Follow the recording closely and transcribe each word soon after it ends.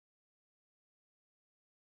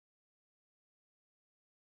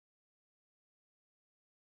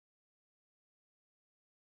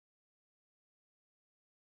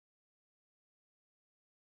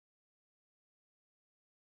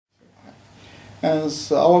And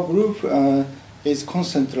so our group is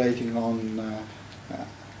concentrating on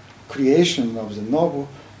creation of the novel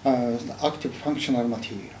active functional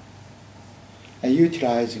material,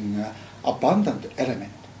 utilizing abundant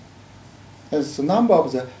element. As the number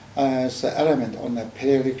of the element on the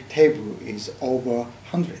periodic table is over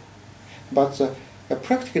 100, but the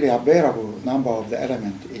practically available number of the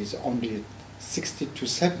element is only 60 to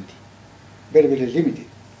 70, very, very limited.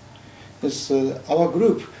 This, our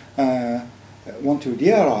group want to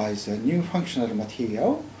realize a new functional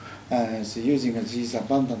material using these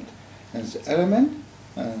abundant elements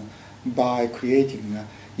by creating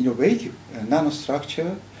innovative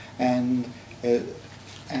nanostructure and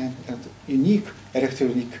unique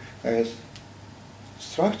electronic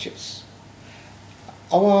structures.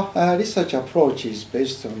 Our research approach is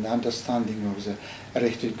based on the understanding of the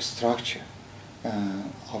electric structure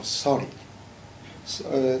of solid.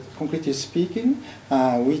 So, concretely speaking,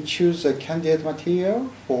 we choose a candidate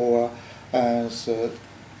material for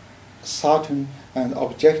certain and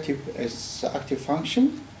objective active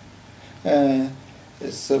function.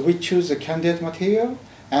 So we choose a candidate material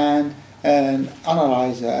and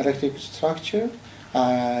analyze the electric structure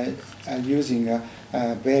using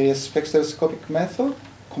various spectroscopic method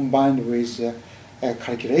combined with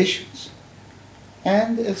calculations.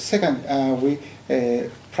 And second, we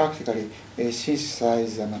practically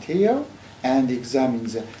synthesize the material and examine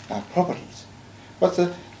the properties. But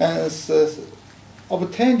the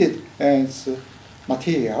obtained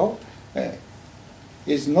material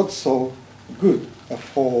is not so good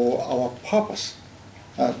for our purpose.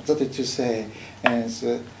 That is to say,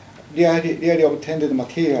 really obtained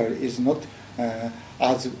material is not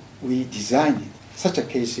as we designed it. Such a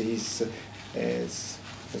case is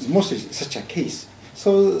mostly such a case.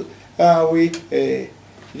 So we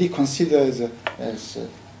reconsider the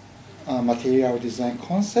material design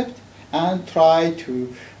concept and try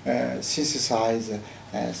to synthesize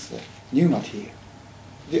as new material.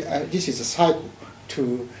 This is a cycle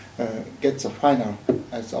to get the final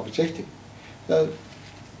as objective.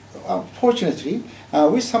 Unfortunately,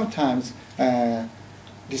 we sometimes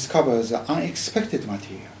discover the unexpected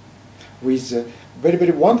material with very,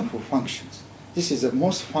 very wonderful functions. This is the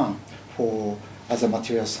most fun for as a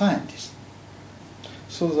material scientist.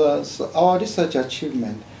 So, our research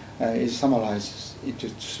achievement is summarized into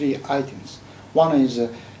 3 items. One is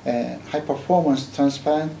high performance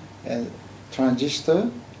transparent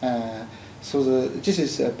transistor. This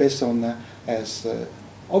is based on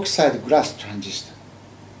oxide glass transistor.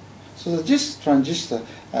 So this transistor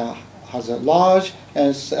has a large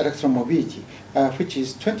electron mobility, which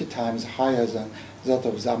is 20 times higher than that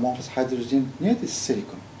of the amorphous hydrogenated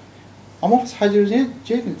silicon. Amorphous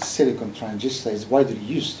hydrogenated silicon transistor is widely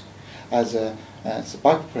used as a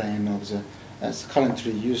backplane of the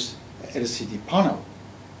currently used LCD panel.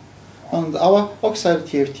 And our oxide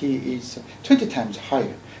TFT is 20 times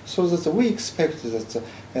higher. So that we expect that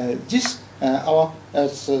our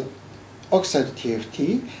oxide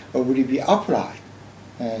TFT will be applied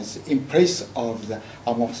in place of the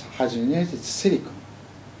amorphous hydrogenated silicon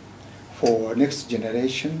for next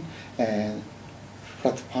generation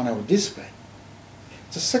flat panel display.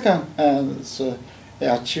 The second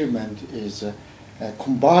achievement is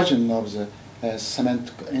conversion of the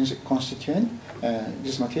cement constituent,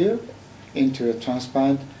 this material, into a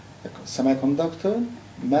transparent semiconductor,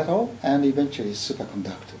 metal, and eventually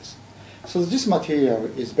superconductors. So this material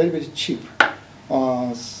is very, very cheap,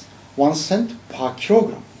 1 cent per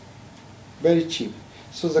kilogram, very cheap.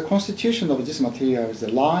 So the constitution of this material is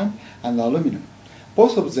lime and aluminum.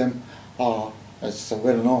 Both of them are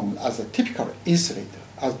well known as a typical insulator,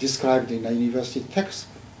 as described in a university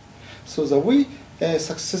textbook. So that we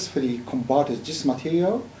successfully converted this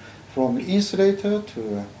material from insulator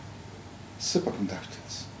to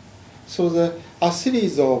superconductors. So a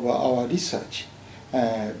series of our research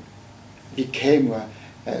became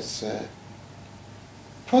as a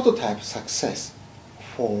prototype success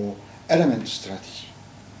for element strategy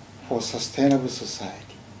for sustainable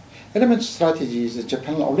society. Element strategy is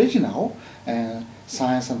Japan's original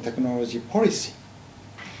science and technology policy.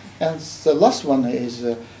 And the last one is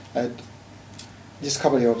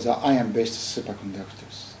discovery of the iron-based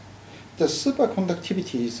superconductors. The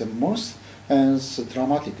superconductivity is the most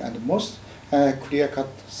dramatic and most clear-cut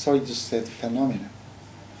solid-state phenomenon.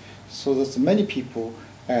 So that many people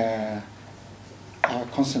are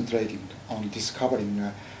concentrating on discovering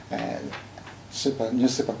new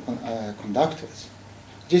superconductors.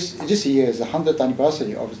 This year is the 100th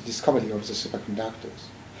anniversary of the discovery of the superconductors.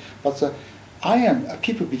 But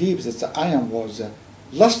people believe that the iron was the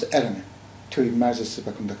last element to emerge the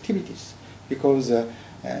superconductivities because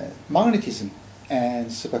magnetism and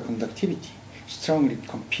superconductivity strongly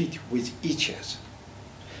compete with each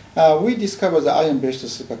other. We discovered the iron-based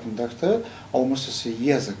superconductor almost 3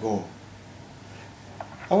 years ago.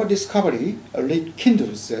 Our discovery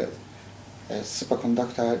rekindles the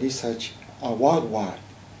superconductor research worldwide.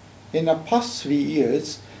 In the past 3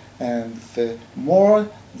 years, more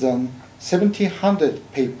than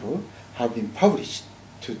 1,700 papers have been published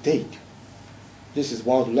to date. This is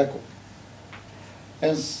world record.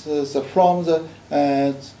 And from the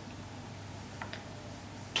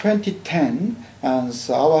 2010, and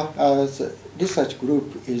our research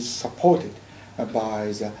group is supported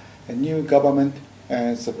by the new government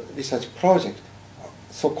research project,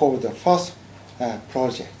 so-called the FIRST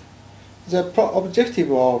project. The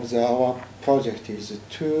objective of our project is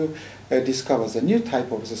to discover the new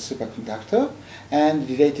type of the superconductor and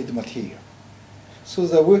related material. So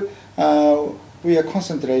that we are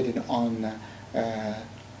concentrated on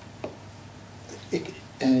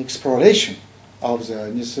exploration of the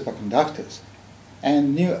new superconductors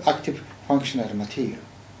and new active functional material.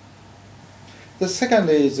 The second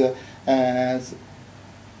is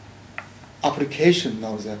application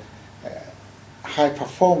of the high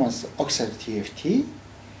performance oxide TFT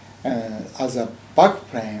as a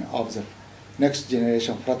backplane of the next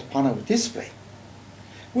generation flat panel display.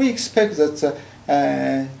 We expect that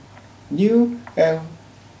the new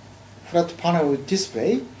flat panel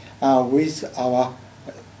display with our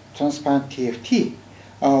transparent TFT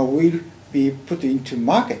will be put into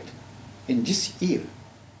market in this year.